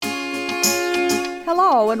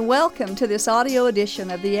Hello and welcome to this audio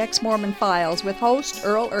edition of the Ex-Mormon Files with host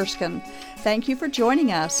Earl Erskine. Thank you for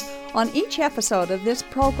joining us. On each episode of this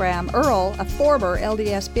program, Earl, a former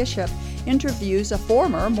LDS bishop, interviews a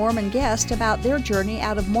former Mormon guest about their journey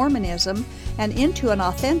out of Mormonism and into an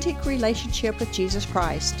authentic relationship with Jesus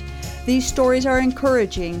Christ. These stories are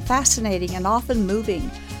encouraging, fascinating, and often moving.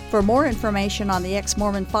 For more information on the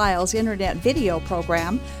Ex-Mormon Files internet video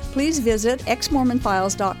program, please visit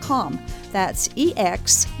exmormonfiles.com. That's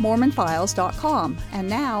exmormonfiles.com. And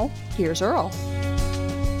now, here's Earl.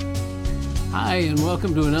 Hi, and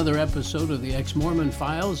welcome to another episode of the Ex-Mormon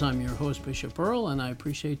Files. I'm your host, Bishop Earl, and I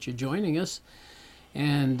appreciate you joining us.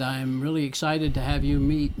 And I'm really excited to have you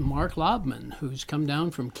meet Mark Laubman, who's come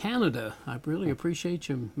down from Canada. I really appreciate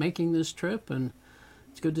you making this trip, and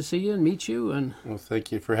it's good to see you and meet you. And well,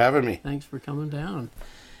 thank you for having me. Thanks for coming down.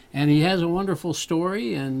 And he has a wonderful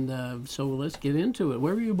story, and so let's get into it.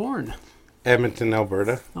 Where were you born? Edmonton,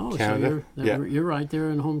 Alberta, Canada. So you're right there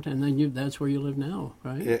in hometown. Then that's where you live now,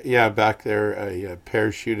 right? Yeah, back there. I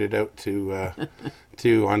parachuted out to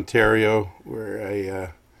to Ontario,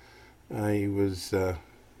 where I was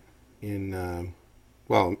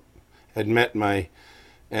had met my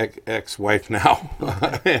ex-wife now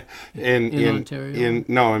in Ontario.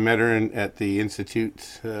 I met her at the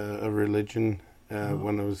Institute of Religion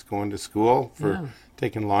when I was going to school for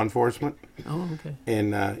taking law enforcement. Oh, okay.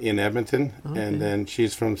 In Edmonton, okay. And then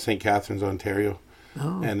she's from St. Catharines, Ontario.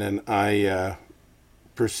 Oh. And then I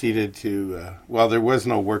proceeded to there was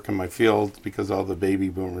no work in my field because all the baby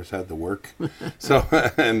boomers had the work. So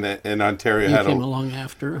and Ontario you had came along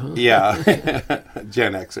after, huh? Yeah,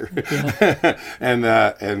 Gen Xer. Yeah.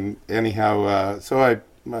 and anyhow, so I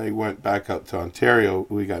went back out to Ontario.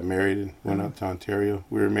 We got married and went out to Ontario.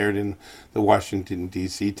 We were married in the Washington,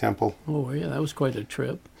 D.C. temple. Oh, yeah, that was quite a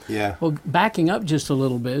trip. Yeah. Well, backing up just a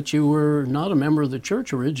little bit, you were not a member of the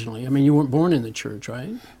church originally. I mean, you weren't born in the church,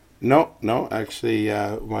 right? No. Actually,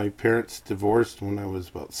 my parents divorced when I was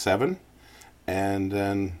about 7. And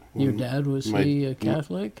then... Your dad, was he a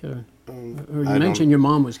Catholic? Or you mentioned your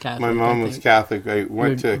mom was Catholic. My mom was Catholic. I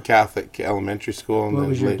went to a Catholic elementary school. And what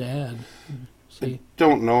was your dad? I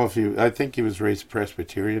don't know I think he was raised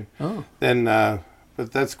Presbyterian. Oh. Then,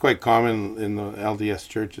 but that's quite common in the LDS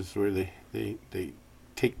churches where they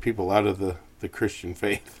take people out of the Christian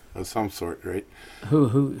faith of some sort, right?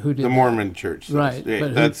 Who did the Mormon church? Right. Yeah,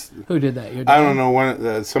 but who did that? Your dad? I don't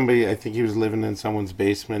know. Somebody, I think he was living in someone's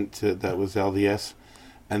basement that was LDS.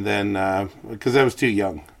 And then, because I was too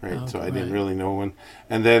young, right? Okay, so I didn't really know when.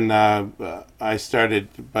 And then I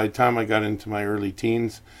started, by the time I got into my early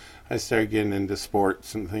teens, I started getting into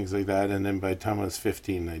sports and things like that. And then by the time I was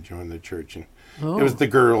 15, I joined the church. And it was the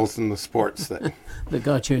girls and the sports that... that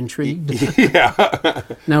got you intrigued? Yeah.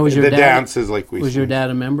 Now, was your dad... The dances like we... Was your dad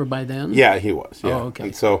a member by then? Yeah, he was. Yeah. Oh, okay.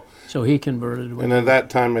 And so he converted. And at that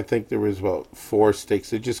time, I think there was about 4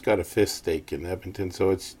 stakes. They just got a 5th stake in Edmonton.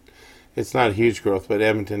 So it's not huge growth, but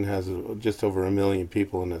Edmonton has just over 1 million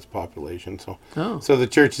people in its population. So the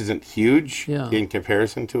church isn't huge in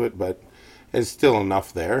comparison to it, but it's still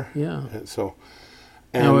enough there. Yeah. So...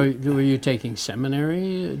 Now, were you taking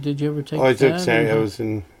seminary? Did you ever take that? I took seminary. I was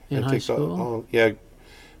in high school?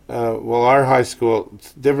 Our high school,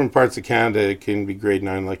 different parts of Canada, it can be grade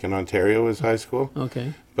 9, like in Ontario is high school.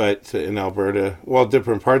 Okay. But in Alberta,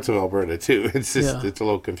 different parts of Alberta too. It's just it's a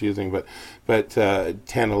little confusing. But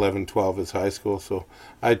 10, 11, 12 is high school. So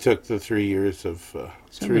I took the 3 years of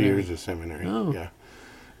seminary. Oh. Yeah.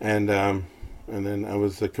 And then I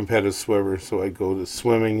was a competitive swimmer, so I go to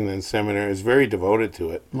swimming and then seminary. I was very devoted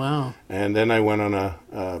to it. Wow. And then I went on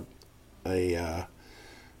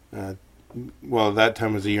that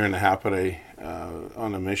time was a year and a half, but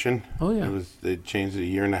on a mission. Oh, yeah. They changed it a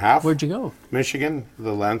year and a half. Where'd you go? Michigan,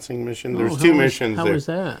 the Lansing mission. There's 2 missions there. How was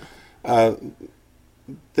that?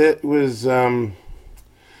 That was...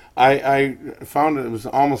 I found it was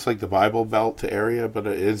almost like the Bible Belt area, but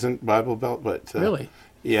it isn't Bible Belt. But really?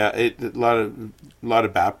 Yeah, a lot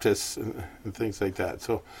of Baptists and things like that.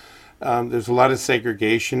 So there's a lot of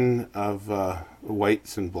segregation of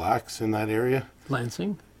whites and blacks in that area.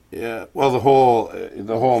 Lansing? Yeah. Well, the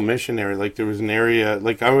whole mission area, like there was an area,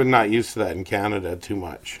 like I was not used to that in Canada too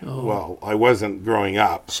much. Oh. Well, I wasn't growing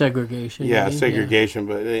up. Segregation. Yeah, segregation,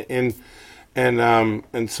 but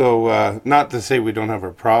and so not to say we don't have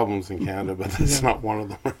our problems in Canada, but that's not one of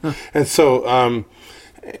them. And so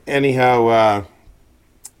anyhow.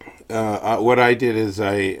 What I did is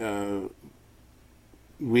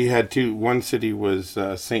we had 2. One city was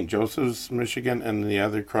St. Joseph's, Michigan, and the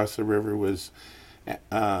other across the river was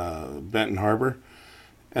Benton Harbor.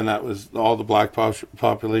 and that was all the black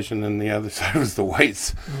population, and the other side was the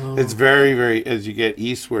whites. Oh. It's very, very, as you get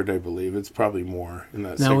eastward, I believe, it's probably more in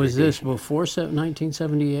that. Now, was this before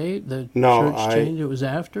 1978? The church change? It was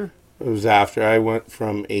after? It was after. I went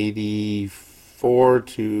from 84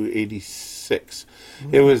 to 86.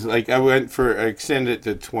 Mm-hmm. It was like I extended it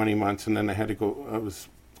to 20 months, and then I had to go, I was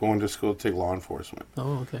going to school to take law enforcement.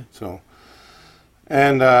 Oh, okay. So,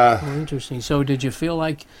 and... interesting. So did you feel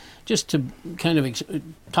like, just to kind of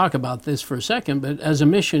talk about this for a second, but as a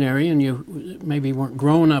missionary, and you maybe weren't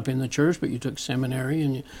growing up in the church, but you took seminary,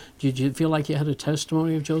 and did you feel like you had a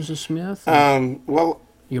testimony of Joseph Smith? Well,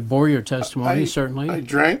 you bore your testimony, certainly. I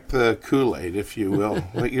drank the Kool-Aid, if you will,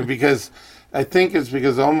 because I think it's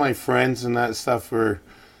because all my friends and that stuff were,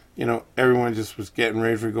 everyone just was getting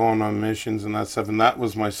ready for going on missions and that stuff, and that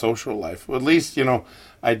was my social life. Well, at least,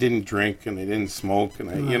 I didn't drink and I didn't smoke, and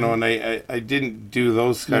I didn't do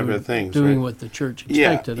those kind of things. Doing what the church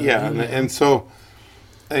expected of you. And so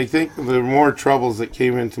I think the more troubles that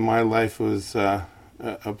came into my life was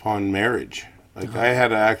upon marriage. Like I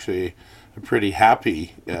had actually a pretty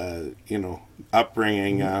happy,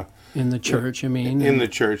 upbringing. In the church, In the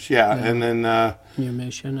church, yeah. And then... your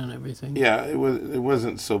mission and everything. Yeah, it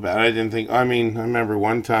wasn't so bad. I didn't think... I remember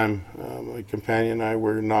one time my companion and I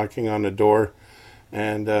were knocking on a door,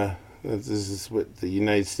 and this is what the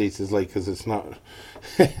United States is like, because it's not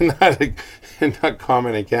not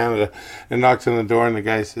common in Canada. And knocked on the door, and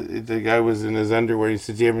the guy was in his underwear. He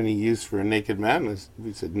said, "Do you have any use for a naked man?"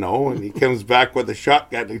 We said, "No." And he comes back with a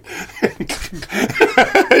shotgun.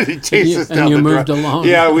 He chases down the driveway. And you moved along.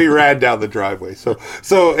 Yeah, we ran down the driveway. So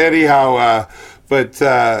anyhow,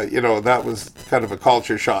 that was kind of a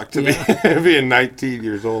culture shock to me, being 19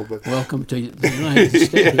 years old. But welcome to the United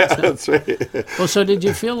States. Yeah, that's right. Well, so did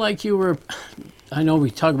you feel like you were... I know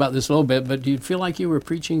we talk about this a little bit, but do you feel like you were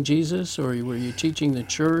preaching Jesus, or were you teaching the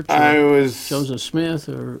church? I was Joseph Smith,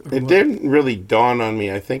 or it didn't really dawn on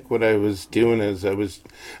me. I think what I was doing is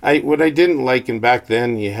what I didn't like, and back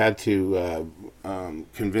then you had to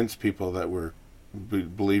convince people that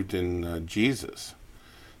believed in Jesus.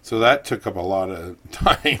 So that took up a lot of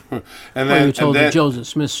time. And then you told the Joseph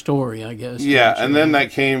Smith story, I guess. Yeah, and then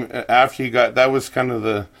that came after that was kind of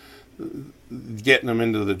the getting them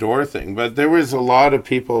into the door thing. But there was a lot of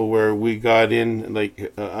people where we got in,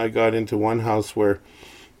 I got into one house where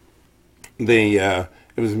it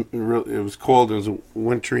was cold. It was a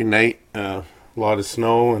wintry night, a lot of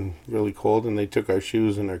snow and really cold, and they took our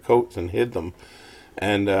shoes and our coats and hid them.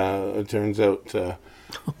 And it turns out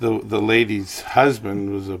the lady's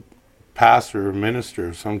husband was a pastor or minister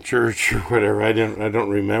of some church or whatever. I don't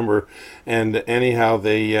remember. And anyhow,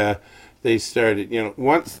 they started,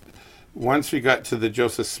 once we got to the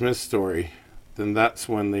Joseph Smith story, then that's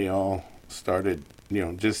when they all started,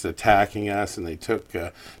 just attacking us, and they took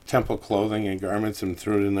temple clothing and garments and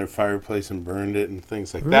threw it in their fireplace and burned it and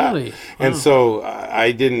things like that. Really? And so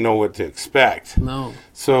I didn't know what to expect. No.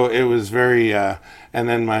 So it was very, and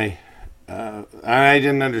then I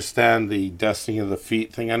didn't understand the dusting of the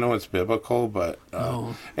feet thing. I know it's biblical, but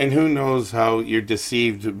and who knows how you're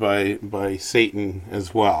deceived by Satan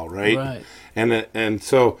as well, right? Right. And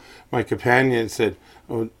so my companion said,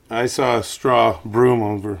 "Oh, I saw a straw broom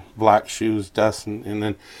over black shoes, dust,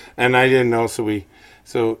 and I didn't know." So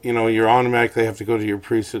you automatically have to go to your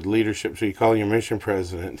priesthood leadership. So you call your mission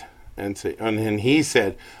president and say, and he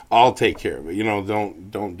said, "I'll take care of it.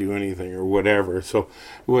 Don't do anything or whatever." So,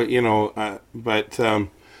 but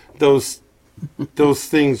those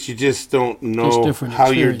things you just don't know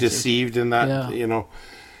how you're deceived in that, And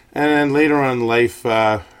then later on in life,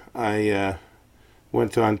 I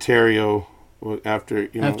went to Ontario after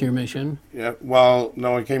your mission. Yeah. Well,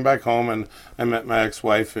 no, I came back home and I met my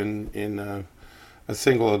ex-wife in a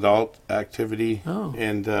single adult activity,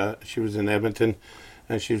 and she was in Edmonton.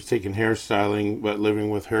 And she was taking hairstyling, but living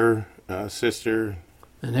with her sister.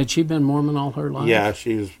 And had she been Mormon all her life? Yeah,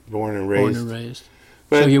 she was born and raised.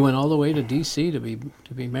 But, so you went all the way to D.C. to be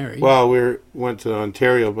married? Well, we went to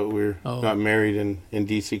Ontario, but we got married in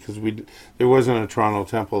D.C. because there wasn't a Toronto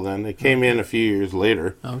temple then. It came in a few years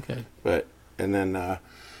later. Okay. And then I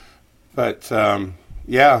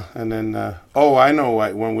know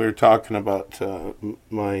when we were talking about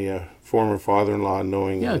my former father-in-law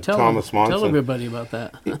knowing Thomas Monson. Tell everybody about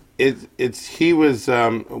that. He was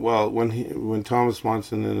when Thomas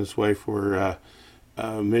Monson and his wife were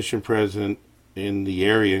mission president in the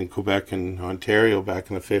area in Quebec and Ontario back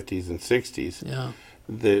in the 50s and 60s. Yeah.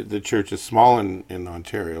 The church is small in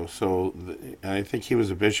Ontario, so I think he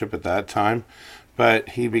was a bishop at that time, but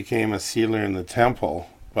he became a sealer in the temple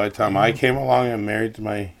by the time I came along, I'm married to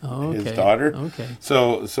his daughter. Okay.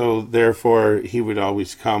 So therefore, he would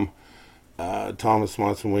always come. Thomas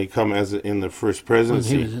Monson would come in the first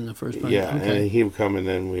presidency. When he was in the first presidency. Yeah, and he would come, and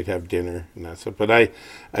then we'd have dinner and that stuff. But I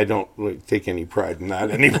don't take any pride in that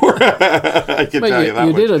anymore. I can tell you that.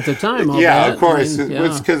 You did at the time. Of course.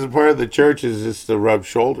 It's because part of the church is just to rub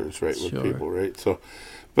shoulders, right, with people, right? So,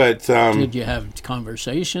 but did you have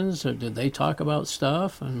conversations, or did they talk about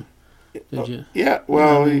stuff? And did you? Yeah.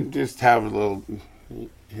 Well, we just have a little.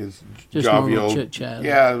 His just jovial chit chat.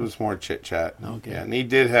 Yeah, it was more chit chat. Okay. Yeah, and he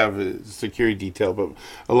did have a security detail, but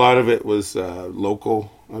a lot of it was local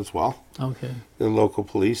as well. Okay. The local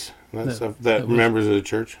police and that stuff. That members of the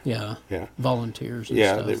church. Yeah. Yeah. Volunteers. And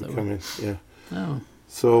yeah, stuff they would come in. Yeah. Oh.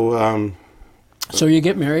 So. So you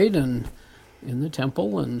get married and in the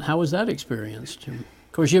temple, and how was that experience? Of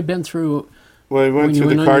course, you've been through. Well, I went to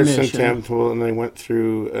the Carson Temple, and I went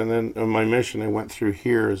through, and then on my mission, I went through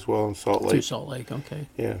here as well in Salt Lake. Through Salt Lake, okay.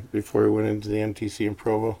 Yeah, before I went into the MTC in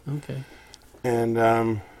Provo. Okay. And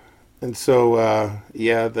so I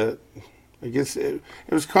guess it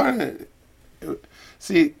was kind of.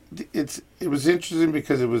 See, it was interesting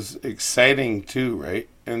because it was exciting too, right?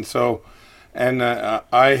 And so, and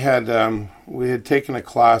I had we had taken a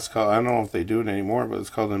class called, I don't know if they do it anymore, but it's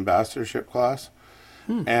called ambassadorship class,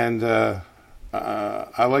 and.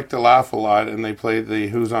 I like to laugh a lot, and they played the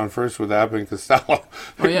Who's on First with Abbott and Costello.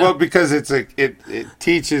 Oh, yeah. Well, because it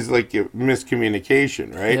teaches like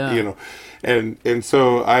miscommunication, right? Yeah. You know, and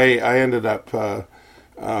so I ended up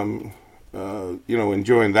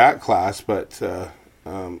enjoying that class, but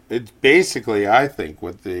it's basically, I think,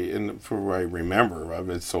 for what I remember of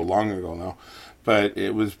it, so long ago now, but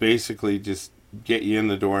it was basically just get you in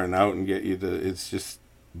the door and out and get you it's just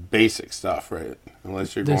basic stuff, right?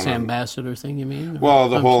 Unless you're this going ambassador thing, you mean? Well,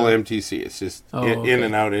 the whole MTC, it's just okay. in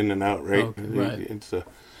and out, right? Okay, right. It's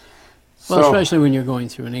well, especially when you're going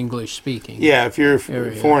through an English speaking. Yeah, if you're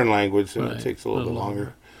area. Foreign language, then right. it takes a little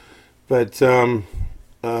longer. But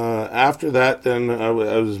after that, then I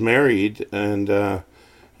was married and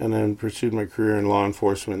then pursued my career in law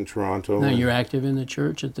enforcement in Toronto. Now you're active in the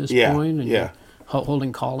church at this point, and you're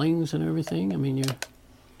holding callings and everything. I mean, you're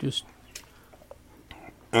just.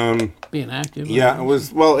 Being active. Yeah, it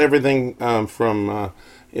was everything from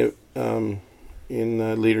in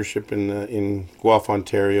leadership in Guelph,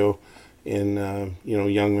 Ontario, in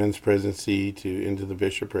young men's presidency to into the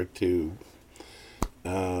bishopric to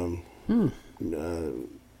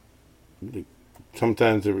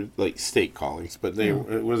sometimes there were like state callings, but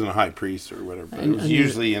it wasn't a high priest or whatever. But it was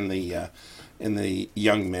usually in the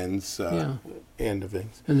young men's end of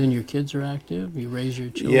things. And then your kids are active. You raise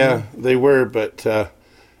your children. Yeah, they were, but.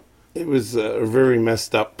 It was very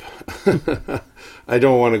messed up. I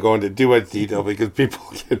don't want to go into too much detail because people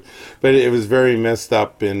can, but it was very messed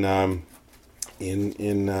up. My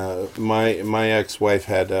ex-wife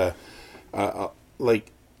had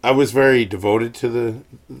I was very devoted to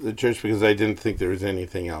the church because I didn't think there was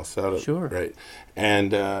anything else out of it. Sure. Right,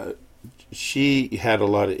 and she had a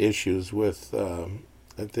lot of issues with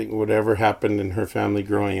I think whatever happened in her family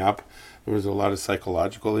growing up. There was a lot of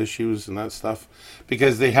psychological issues and that stuff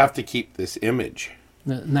because they have to keep this image.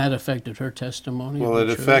 And that affected her testimony? Well, it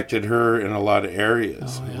affected her in a lot of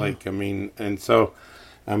areas. Oh, yeah.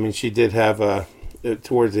 She did have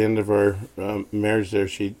towards the end of our marriage there,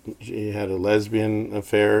 she had a lesbian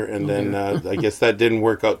affair, and then I guess that didn't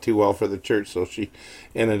work out too well for the church, so she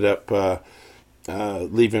ended up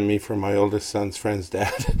leaving me for my oldest son's friend's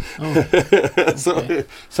dad. Oh, okay.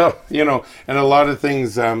 so and a lot of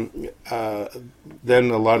things. Then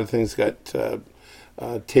a lot of things got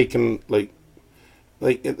taken. Like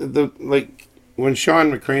when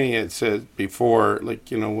Sean McCraney had said before,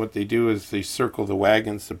 what they do is they circle the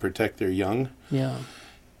wagons to protect their young. Yeah.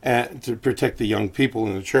 And to protect the young people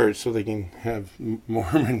in the church, so they can have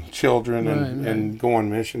Mormon children and go on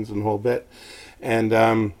missions and the whole bit,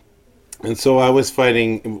 And so I was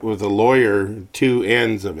fighting with a lawyer two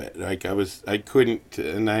ends of it. I couldn't,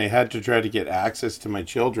 and I had to try to get access to my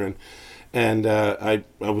children, and I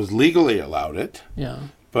was legally allowed it. Yeah.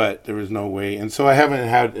 But there was no way, and so I haven't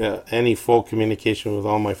had any full communication with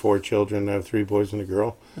all my 4 children. I have 3 boys and a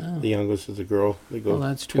girl. Oh. The youngest is a girl. They go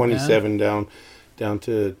that's 27 down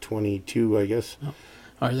to 22, I guess. Oh.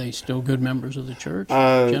 Are they still good members of the church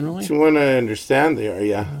generally? To what I understand, they are.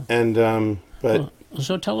 Yeah, and but. Well,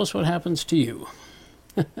 so tell us what happens to you.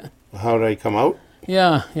 How did I come out?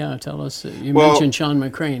 Yeah. Tell us. You mentioned Sean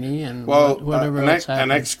McCraney and whatever else happened.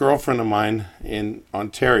 An ex-girlfriend of mine in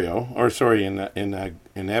Ontario,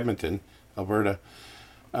 in Edmonton, Alberta.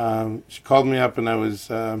 She called me up, and I was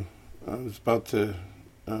about to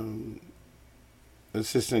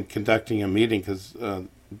assistant conducting a meeting because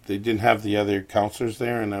they didn't have the other counselors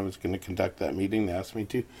there, and I was going to conduct that meeting. They asked me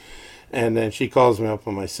to. And then she calls me up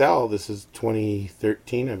on my cell. This is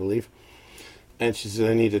 2013, I believe. And she says,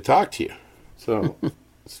 I need to talk to you. So,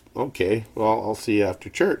 okay, well, I'll see you after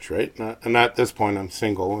church, right? And at this point, I'm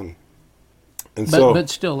single. But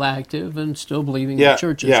still active and still believing the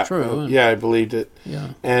church is true. Yeah, I believed it.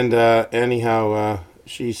 Yeah. And anyhow,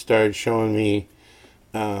 she started showing me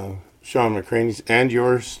Sean McCraney's and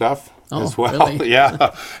your stuff as well. Really?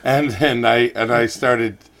 Yeah. And then I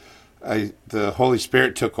started, the Holy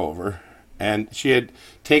Spirit took over. And she had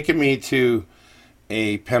taken me to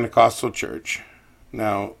a Pentecostal church.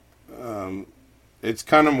 Now, it's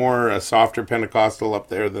kind of more a softer Pentecostal up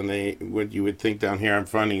there than what you would think down here. I'm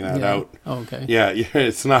finding that out. Oh, okay. Yeah,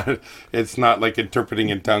 it's not like interpreting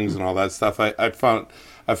in tongues and all that stuff. I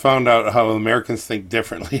found out how Americans think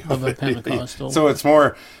differently of a Pentecostal. So it's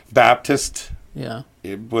more Baptist. Yeah.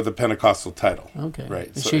 With a Pentecostal title. Okay.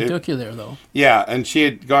 Right. So she took you there, though. Yeah, and she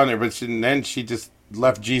had gone there, but then she just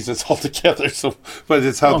left Jesus altogether. So, but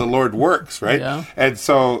it's how the Lord works, right? Yeah. And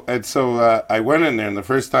so I went in there, and the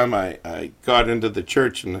first time I got into the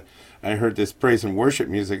church and I heard this praise and worship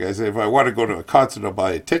music, I said, if I want to go to a concert, I'll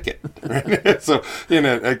buy a ticket. Right? So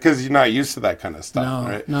because you're not used to that kind of stuff,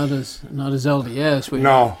 right? Not as LDS.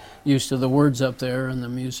 We're used to the words up there and the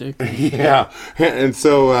music. Yeah, and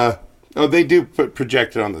so. They do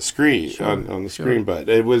project it on the screen, on the screen, but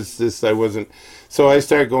it was this. I wasn't. So I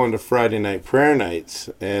started going to Friday night prayer nights,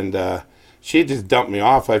 and she just dumped me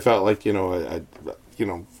off. I felt like I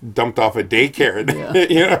dumped off a daycare,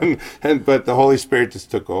 but the Holy Spirit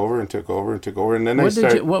just took over, and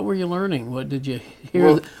then what were you learning? What did you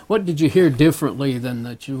hear? What did you hear differently than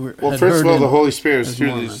that you were? Well, first of all, the Holy Spirit was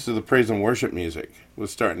through the praise and worship music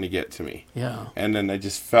was starting to get to me. Yeah, and then I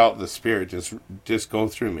just felt the Spirit just go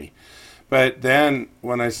through me. But then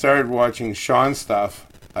when I started watching Sean's stuff,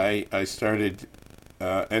 I started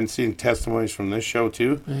and seeing testimonies from this show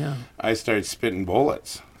too. Yeah, I started spitting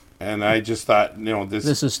bullets. And I just thought,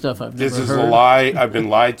 this is stuff I've never heard. This is a lie. I've been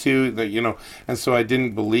lied to. And so I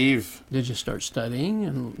didn't believe. Did you start studying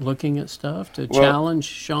and looking at stuff to challenge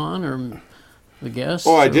Sean or the guests?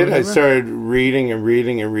 Oh, I did. Whatever? I started reading,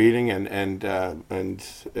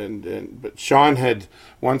 but Sean had.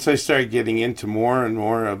 Once I started getting into more and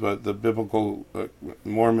more about the biblical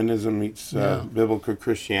Mormonism meets biblical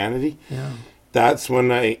Christianity. Yeah. That's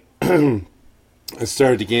when I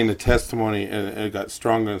started to gain the testimony, and it got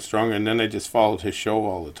stronger and stronger. And then I just followed his show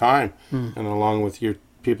all the time, and along with your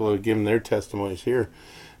people who have given their testimonies here.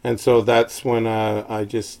 And so that's when I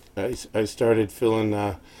started feeling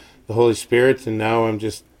the Holy Spirit, and now I'm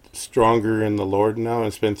just stronger in the Lord now.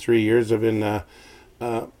 It's been 3 years. I've been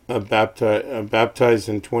baptized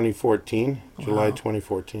in 2014, July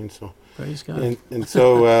 2014. So praise God. And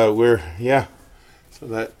so we're So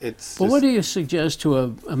that it's. Well, what do you suggest to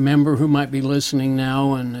a member who might be listening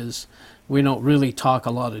now we don't really talk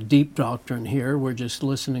a lot of deep doctrine here. We're just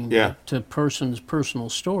listening to person's personal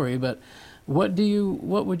story. But what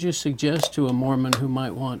would you suggest to a Mormon who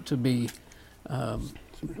might want to be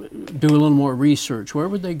do a little more research? Where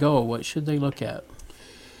would they go? What should they look at?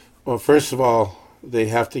 Well, first of all, they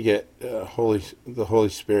have to get the Holy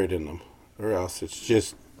Spirit in them, or else it's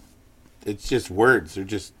just words. They're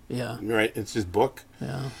just right. It's just book.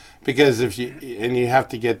 Yeah. Because you have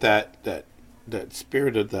to get that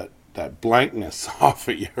spirit of that blankness off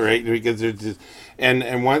of you, right? Because there's just,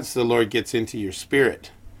 and once the Lord gets into your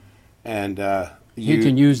spirit, and you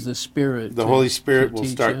can use the Spirit. The Holy Spirit will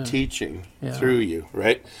start teaching through you,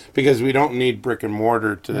 right? Because we don't need brick and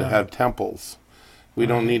mortar to have temples. We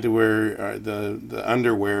don't need to wear the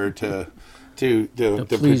underwear to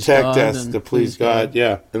protect us, to please God.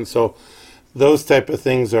 Yeah, and so those type of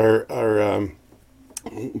things are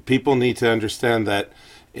people need to understand that,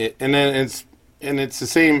 and it's the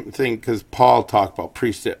same thing because Paul talked about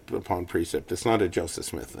precept upon precept. It's not a Joseph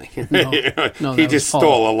Smith thing. No, he just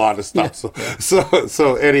stole a lot of stuff. Yeah.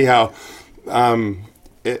 So anyhow,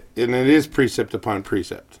 it is precept upon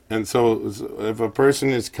precept. And so if a person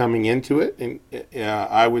is coming into it,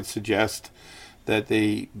 I would suggest that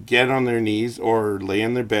they get on their knees or lay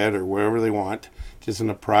in their bed or wherever they want, just in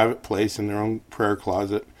a private place in their own prayer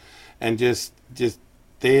closet, and just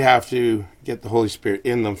they have to get the Holy Spirit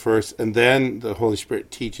in them first, and then the Holy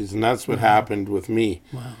Spirit teaches, and that's what happened with me.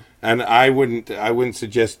 Wow. And I wouldn't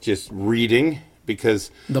suggest just reading,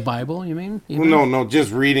 because the Bible, you mean? No,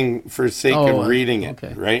 just reading for sake of reading it,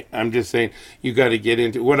 right? I'm just saying you got to get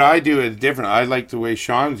into what I do is different. I like the way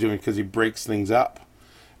Sean's doing because he breaks things up,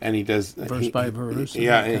 and he does verse by verse.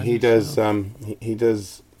 And he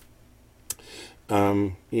does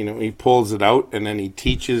he pulls it out and then he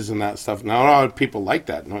teaches and that stuff. Now, a lot of people like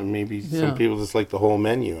that. Maybe some people just like the whole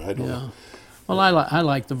menu. I don't know. Well, I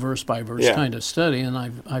like the verse by verse kind of study, and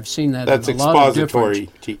I've seen that. That's in a lot of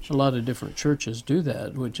teaching. A lot of different churches do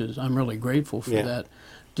that, which is I'm really grateful for that.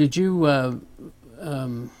 Did you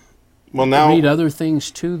read other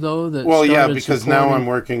things too, though? Because now I'm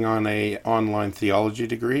working on a online theology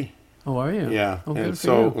degree. Oh, are you? Yeah, oh, I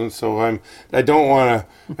don't want to.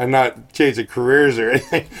 I'm not changing careers or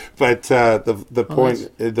anything, but the point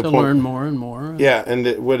learn more and more. Yeah, and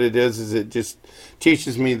what it is it just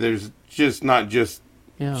teaches me there's just not just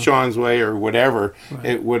Sean's way or whatever.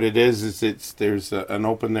 Right. What it is there's an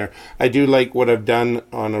open there. I do like what I've done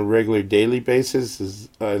on a regular daily basis. Is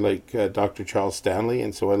I like Dr. Charles Stanley,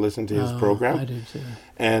 and so I listen to his program. I do too.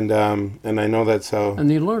 And I know that's how.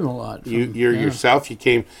 And you learn a lot. Yourself.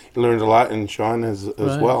 You learned a lot, and Sean as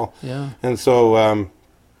well. Yeah. And so.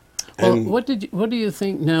 What do you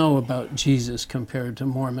think now about Jesus compared to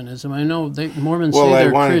Mormonism? I know Mormons say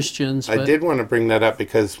they're Christians. I did want to bring that up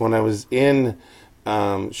because when I was in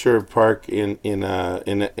Sherwood Park in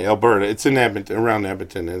Alberta, it's in Edmonton, around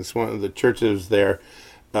Edmonton, and it's one of the churches there.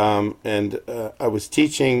 And I was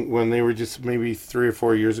teaching when they were just maybe 3 or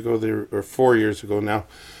 4 years ago, or 4 years ago now.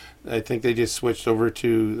 I think they just switched over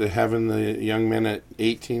to having the young men at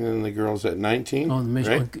 18 and the girls at 19. Oh, the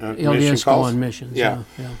mission, right? LDS go on missions. Yeah.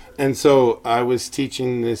 And so I was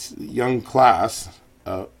teaching this young class,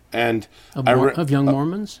 and of young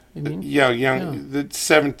Mormons, you mean? The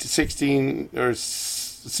 16 or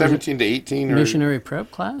 17 to 18. Missionary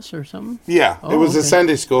prep class or something? Yeah, it was a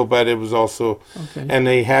Sunday school, but it was also, and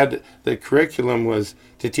they had, the curriculum was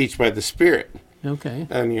to teach by the Spirit. Okay.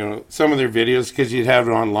 And, some of their videos, because you'd have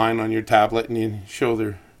it online on your tablet and you'd show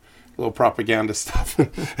their little propaganda stuff.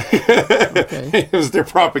 It was their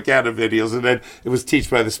propaganda videos, and then it was teach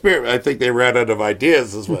by the Spirit. I think they ran out of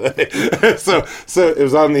ideas is what so it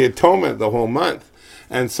was on the atonement the whole month.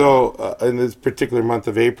 And so in this particular month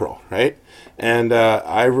of April, right? And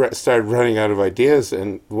I started running out of ideas,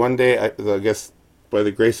 and one day, I guess by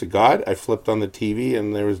the grace of God, I flipped on the TV,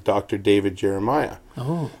 and there was Dr. David Jeremiah.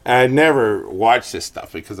 Oh. And I never watched this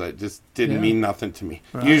stuff because it just didn't mean nothing to me.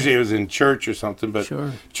 Right. Usually it was in church or something, but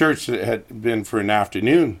church had been for an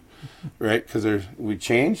afternoon, right? Because we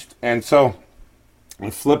changed. And so I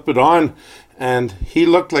flip it on, and he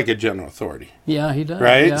looked like a general authority. Yeah, he does.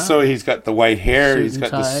 Right? Yeah. So he's got the white hair, he's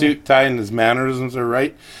got the suit tie, and his mannerisms are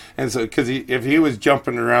right. And so, because if he was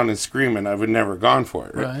jumping around and screaming, I would never have gone for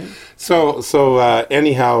it. Right. So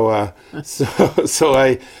anyhow,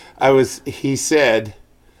 he said,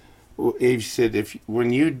 if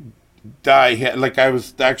when you die, like I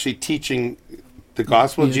was actually teaching the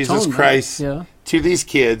gospel of Jesus Christ to these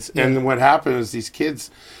kids, and what happened is these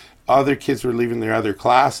kids, other kids were leaving their other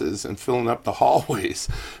classes and filling up the hallways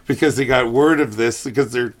because they got word of this,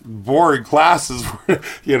 because their boring classes were,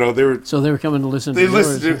 they were coming to listen. They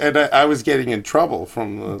listened to, and I was getting in trouble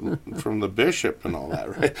from the bishop and all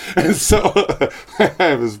that, right? And so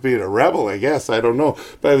I was being a rebel, I guess. I don't know,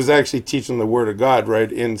 but I was actually teaching the Word of God right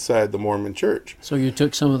inside the Mormon church. So you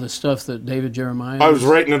took some of the stuff that David Jeremiah. I was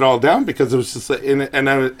writing it all down because it was just like,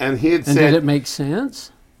 and he had said. Did it make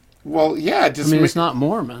sense? Well, yeah. It's not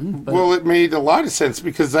Mormon. But. Well, it made a lot of sense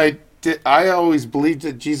because I always believed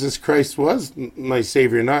that Jesus Christ was my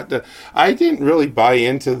Savior. I didn't really buy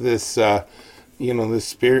into this,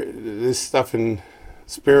 this stuff in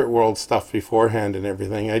spirit world stuff beforehand and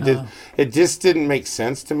everything. It just didn't make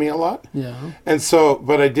sense to me a lot. Yeah. And so,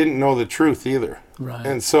 but I didn't know the truth either. Right.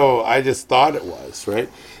 And so I just thought it was,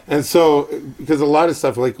 right? And so, because a lot of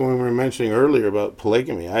stuff, like when we were mentioning earlier about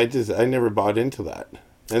polygamy, I never bought into that.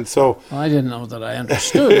 And so I didn't know that I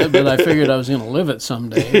understood it, but I figured I was going to live it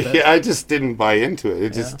someday. But. Yeah, I just didn't buy into it.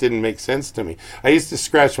 It just didn't make sense to me. I used to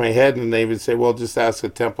scratch my head, and they would say, well, just ask a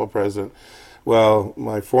temple president. Well,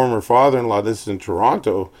 my former father-in-law, this is in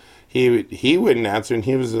Toronto, he wouldn't answer, and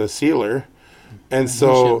he was a sealer. And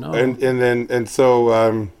so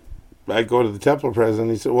I go to the temple president.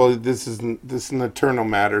 He said, "Well, this is an eternal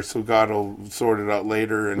matter, so God will sort it out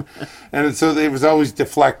later." And so it was always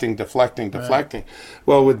deflecting. Right.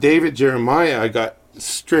 Well, with David Jeremiah, I got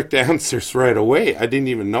strict answers right away. I didn't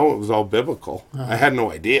even know it was all biblical. I had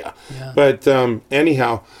no idea. Yeah. But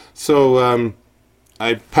anyhow, so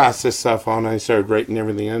I passed this stuff on. I started writing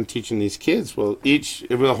everything and teaching these kids. Well, it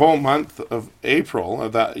was a whole month of April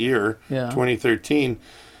of that year, 2013.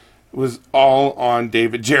 Was all on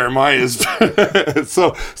David Jeremiah's.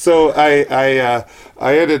 so I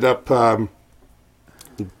ended up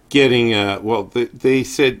getting they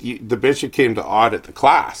said the bishop came to audit the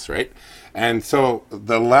class, right? And so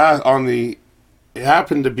on the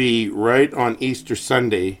happened to be right on Easter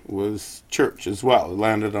Sunday was church as well. It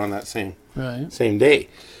landed on that same day.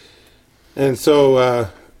 And so,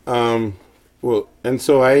 I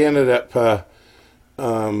ended up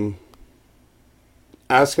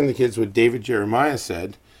asking the kids what David Jeremiah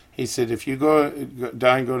said. He said, if you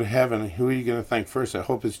die and go to heaven, who are you going to thank first? I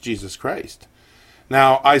hope it's Jesus Christ.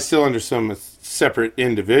 Now, I still understand them as separate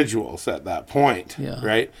individuals at that point,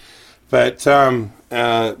 right? But I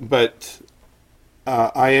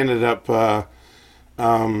ended up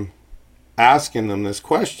asking them this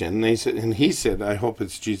question. He said, I hope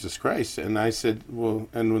it's Jesus Christ. And I said, well,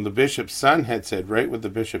 and when the bishop's son had said, right with the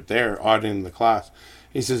bishop there, auditing the class,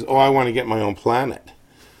 he says, I want to get my own planet.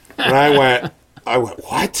 And I went,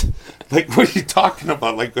 what? Like, what are you talking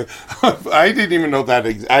about? Like, I didn't even know that.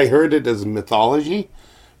 I heard it as mythology,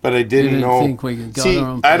 but I didn't know. Think we could See,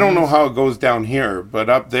 I don't know how it goes down here, but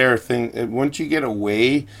up there, once you get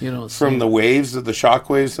away from the waves of the shock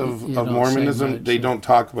waves of Mormonism, they don't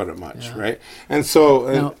talk about it much, right? And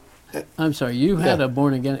so... Now, I'm sorry, you had a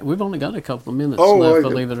born-again... We've only got a couple of minutes left,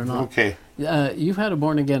 believe it or not. Okay. You've had a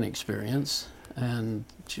born-again experience, and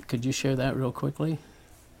could you share that real quickly?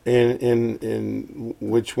 In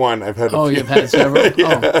which one? I've had a few. You've had several?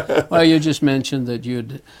 Well, you just mentioned that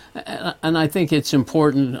you'd... And I think it's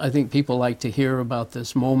important. I think people like to hear about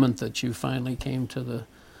this moment that you finally came to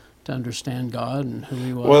understand God and who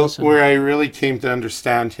He was. Well, where I really came to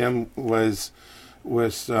understand Him was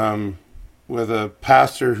with a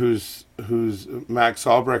pastor who's Max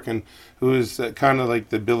Albrecht, who is kind of like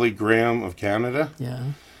the Billy Graham of Canada. Yeah.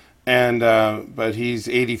 And but he's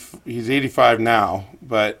 85 now,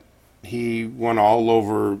 but he went all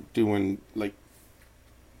over doing like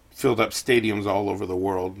filled up stadiums all over the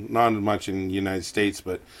world. Not much in the United States,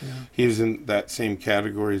 but he was in that same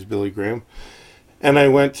category as Billy Graham. And I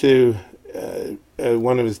went to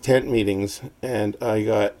one of his tent meetings, and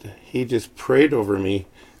he just prayed over me,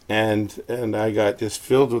 and I got just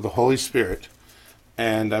filled with the Holy Spirit,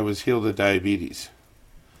 and I was healed of diabetes.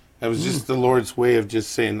 That was just the Lord's way of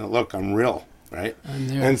just saying, look, I'm real, right?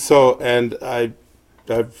 And so,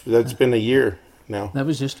 that's been a year now. That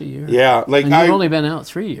was just a year? Yeah. Like and you've only been out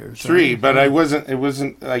 3 years. 3, right? But it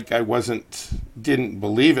wasn't like didn't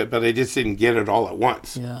believe it, but I just didn't get it all at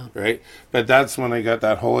once. Yeah. Right? But that's when I got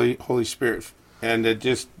that Holy Spirit, and it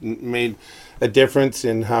just made a difference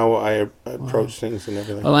in how I approach things and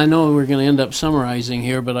everything. Well, I know we're going to end up summarizing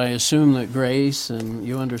here, but I assume that grace and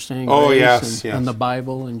you understand grace and the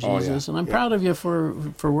Bible and Jesus. And I'm proud of you for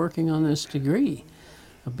working on this degree,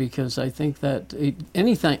 because I think that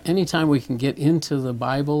anytime we can get into the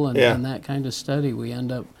Bible and that kind of study, we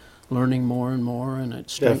end up learning more and more, and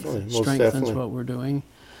it strengthens what we're doing.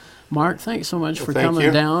 Mark, thanks so much for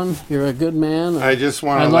coming down. You're a good man. I just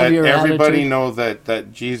want to let everybody know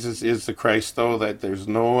that Jesus is the Christ, though, that there's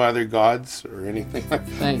no other gods or anything.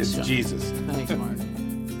 Thanks, it's John. Jesus. Thanks, Mark.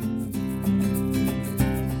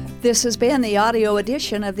 This has been the audio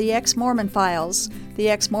edition of the Ex-Mormon Files. The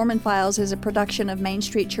Ex-Mormon Files is a production of Main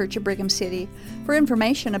Street Church of Brigham City. For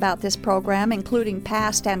information about this program, including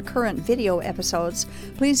past and current video episodes,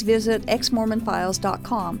 please visit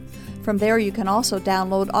exmormonfiles.com. From there, you can also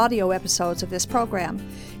download audio episodes of this program.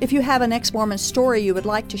 If you have an Ex-Mormon story you would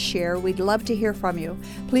like to share, we'd love to hear from you.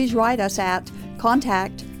 Please write us at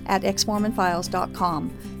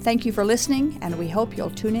contact@exmormonfiles.com. Thank you for listening, and we hope you'll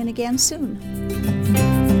tune in again soon.